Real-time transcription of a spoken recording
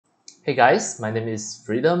Hey guys, my name is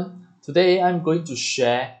Freedom. Today I'm going to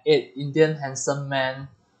share 8 Indian handsome man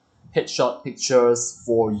headshot pictures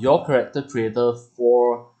for your character creator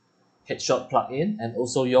 4 headshot plugin and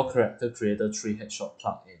also your character creator 3 headshot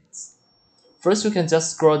plugins. First, you can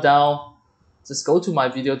just scroll down, just go to my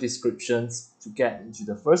video descriptions to get into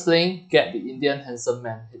the first link, get the Indian handsome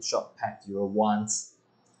man headshot pack you want.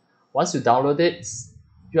 Once you download it,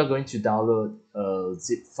 you are going to download a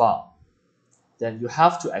zip file. Then you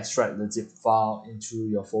have to extract the zip file into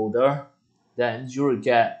your folder. Then you will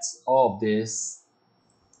get all of these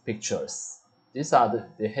pictures. These are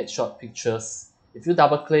the headshot pictures. If you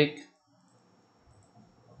double click,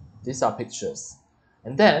 these are pictures.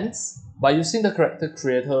 And then by using the character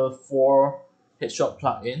creator for headshot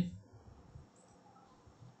plugin,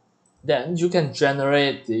 then you can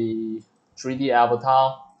generate the 3D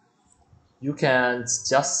avatar. You can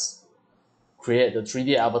just create the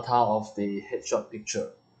 3D avatar of the headshot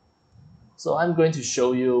picture. So I'm going to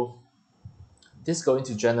show you. This is going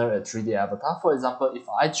to generate a 3D avatar. For example, if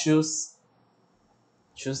I choose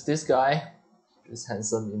this guy, this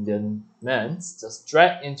handsome Indian man, just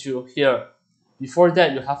drag into here. Before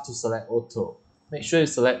that, you have to select auto. Make sure you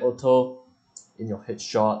select auto in your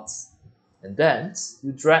headshots, and then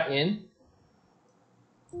you drag in.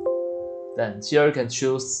 Then here you can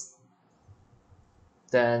choose.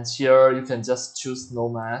 Then here you can just choose no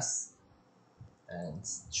mask and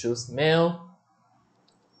choose male.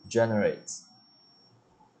 Generate.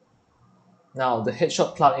 Now the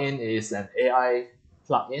headshot plugin is an AI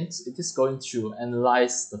plugin. It is going to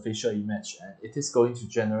analyze the facial image and it is going to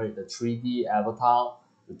generate the 3D avatar,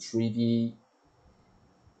 the 3D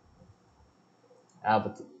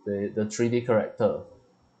avatar, the 3D character.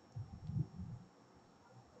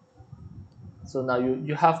 So now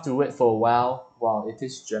you have to wait for a while it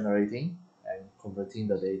is generating and converting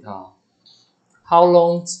the data. How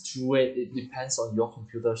long to wait, it depends on your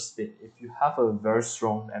computer speed. If you have a very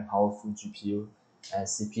strong and powerful GPU and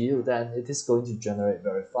CPU, then it is going to generate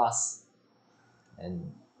very fast.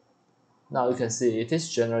 And now you can see it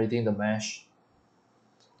is generating the mesh.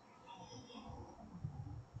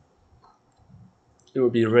 It will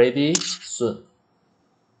be ready soon.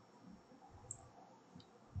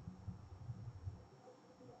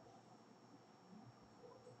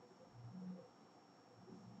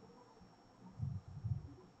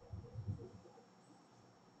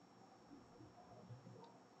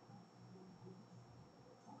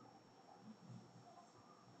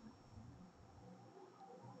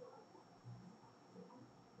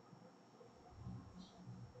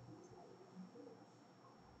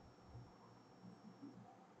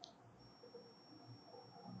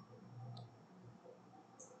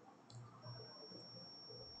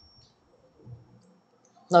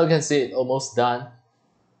 Now you can see it almost done.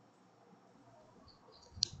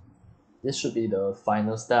 This should be the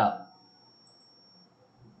final step.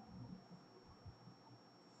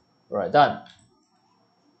 Alright, done.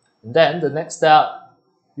 And then the next step,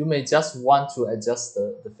 you may just want to adjust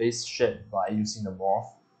the face shape by using the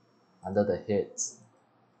morph under the head.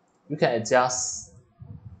 You can adjust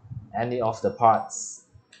any of the parts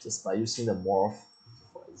just by using the morph.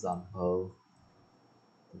 For example,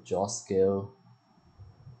 the jaw scale.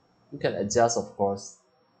 You can adjust, of course,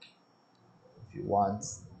 if you want.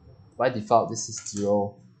 By default, this is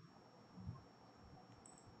 0.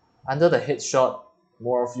 Under the headshot,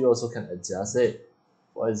 morph, you also can adjust it.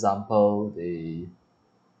 For example, the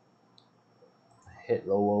head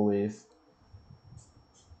lower width.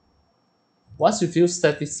 Once you feel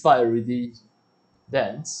satisfied already,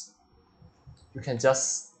 then you can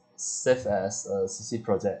just save as a CC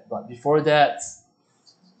project. But before that,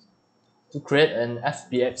 to create an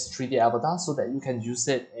FBX 3D avatar so that you can use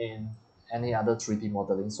it in any other 3D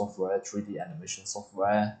modeling software, 3D animation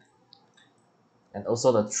software, and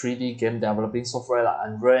also the 3D game developing software like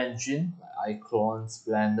Unreal Engine, like iClone,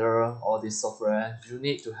 Blender, all this software, you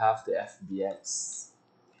need to have the FBX.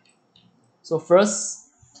 So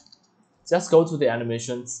first, just go to the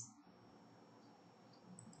animations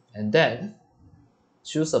and then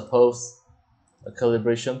choose a pose, a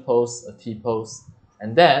calibration pose, a T pose,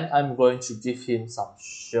 and then I'm going to give him some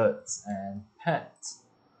shirts and pants.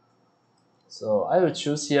 So I will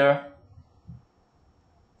choose here.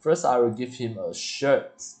 First, I will give him a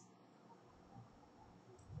shirt,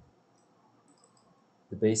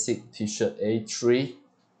 the basic t-shirt A3.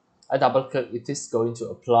 I double click, it is going to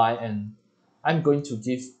apply, and I'm going to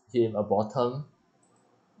give him a bottom.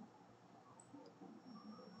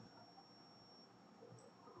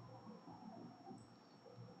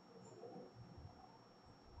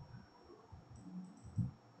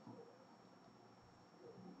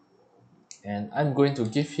 And I'm going to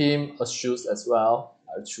give him a shoes as well.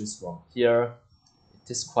 I'll choose from here.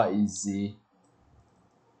 It is quite easy.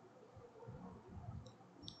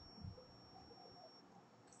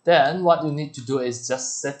 Then what you need to do is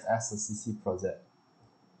just save as a CC project.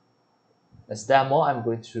 As demo, I'm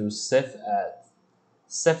going to save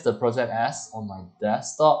the project as on my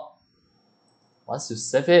desktop. Once you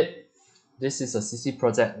save it, this is a CC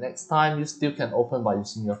project. Next time you still can open by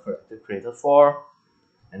using your character creator 4,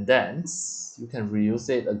 and then you can reuse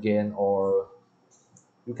it again, or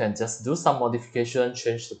you can just do some modification,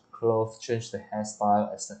 change the clothes, change the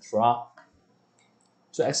hairstyle, etc.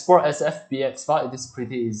 To export as FBX file, it is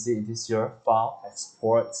pretty easy. It is your file,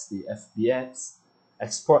 export the FBX,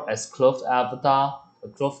 export as clothes avatar, a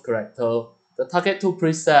clothes character, the target 2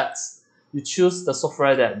 presets. You choose the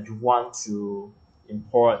software that you want to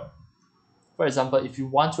import. For example, if you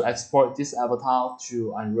want to export this avatar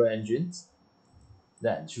to Unreal Engine,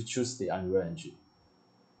 then you choose the Unreal Engine.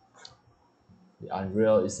 The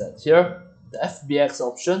Unreal is at here. The FBX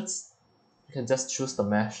options, you can just choose the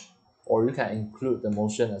mesh, or you can include the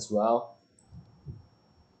motion as well.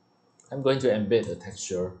 I'm going to embed the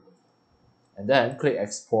texture, and then click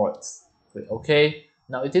export. Click OK.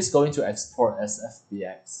 Now it is going to export as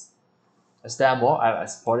FBX. As demo, I'll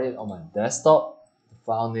export it on my desktop. The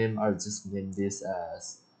file name, I'll just name this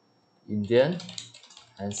as Indian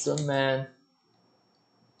Handsome Man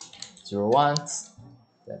 01.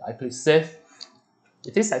 Then I click save.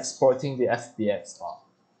 It is exporting the FBX file.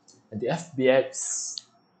 And the FBX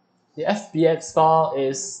file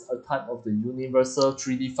is a type of the universal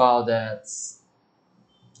 3D file that's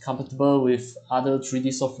compatible with other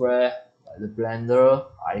 3D software like the Blender,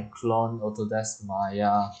 iClone, Autodesk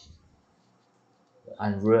Maya,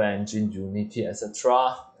 Unreal Engine, Unity,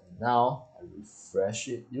 etc. And now I refresh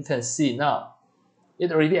it. You can see now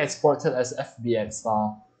it already exported as FBX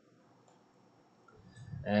file.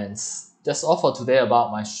 And that's all for today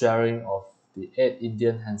about my sharing of the 8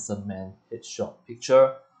 Indian Handsome Man headshot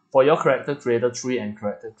picture for your Character Creator 3 and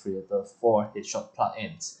Character Creator 4 headshot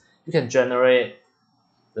plugins. You can generate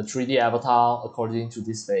the 3D avatar according to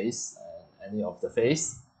this face and any of the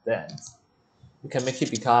face. Then you can make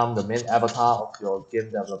it become the main avatar of your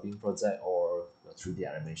game developing project or your 3D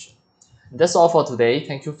animation. And that's all for today.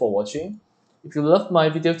 Thank you for watching. If you love my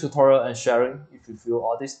video tutorial and sharing, if you feel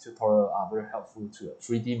all these tutorials are very helpful to your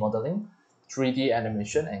 3D modeling, 3D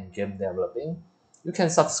animation, and game developing, you can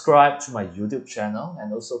subscribe to my YouTube channel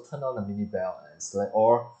and also turn on the mini bell and select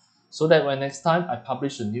all, so that when next time I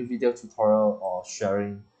publish a new video tutorial or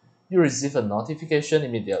sharing, you receive a notification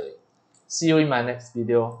immediately. See you in my next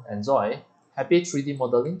video. Enjoy! Happy 3D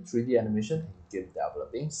modeling, 3D animation, and game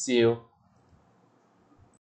developing. See you!